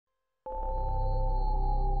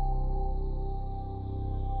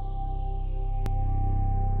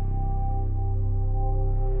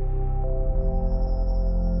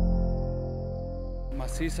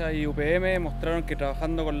CISA y UPM mostraron que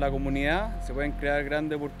trabajando con la comunidad se pueden crear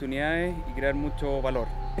grandes oportunidades y crear mucho valor.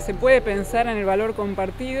 Se puede pensar en el valor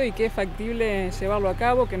compartido y que es factible llevarlo a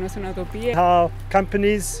cabo, que no es una utopía. How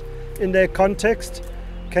companies in their context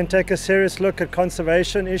can take a serious look at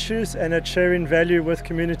conservation issues and at sharing value with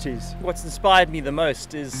communities. What's inspired me the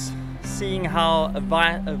most is seeing how a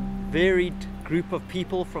varied group of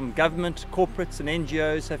people from government, corporates and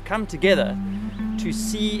NGOs have come together to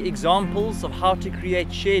see examples of how to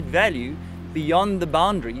create shared value beyond the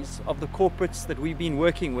boundaries of the corporates that we've been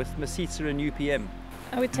working with, MASITSA and UPM.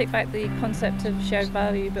 I would take back the concept of shared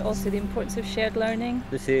value, but also the importance of shared learning.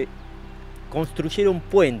 Se construyeron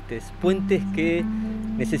puentes que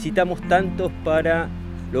necesitamos tantos para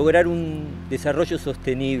lograr un desarrollo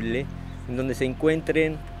sostenible en donde se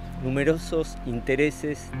encuentren numerosos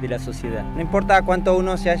intereses de la sociedad. No importa cuánto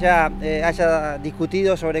uno se haya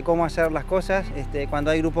discutido sobre cómo hacer las cosas,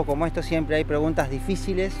 cuando hay grupos como estos siempre hay preguntas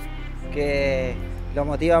difíciles que lo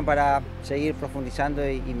motivan para seguir profundizando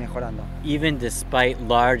y mejorando. Even despite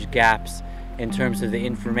large gaps in terms of the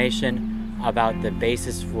information about the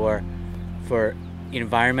basis for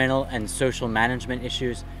environmental and social management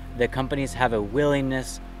issues, the companies have a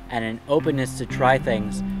willingness and an openness to try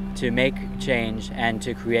things, to make change and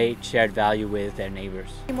to create shared value with their neighbors.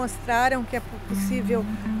 Mostraram que é possível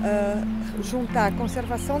juntar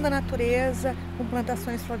conservação da natureza com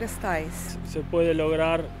plantações florestais. Se puede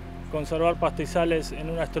lograr conservar pastizales en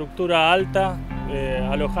una estructura alta,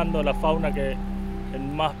 alojando la fauna que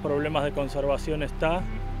en más problemas de conservación está,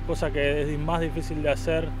 cosa que es más difícil de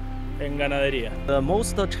hacer en ganadería. The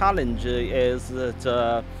most challenge is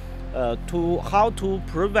how to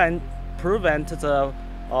prevent the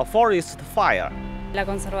forest fire. La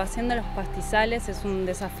conservación de los pastizales es un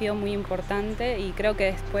desafío muy importante y creo que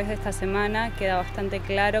después de esta semana queda bastante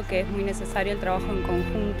claro que es muy necesario el trabajo en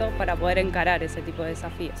conjunto para poder encarar ese tipo de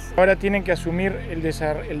desafíos. Ahora tienen que asumir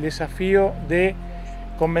el desafío de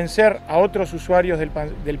convencer a otros usuarios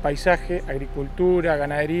del paisaje, agricultura,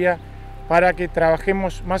 ganadería, para que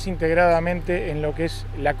trabajemos más integradamente en lo que es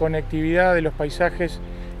la conectividad de los paisajes,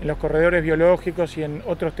 en los corredores biológicos y en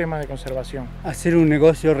otros temas de conservación. Hacer un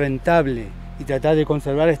negocio rentable y tratar de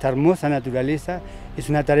conservar esta hermosa naturaleza es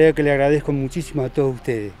una tarea que le agradezco muchísimo a todos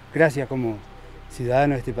ustedes. Gracias como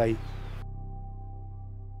ciudadano de este país.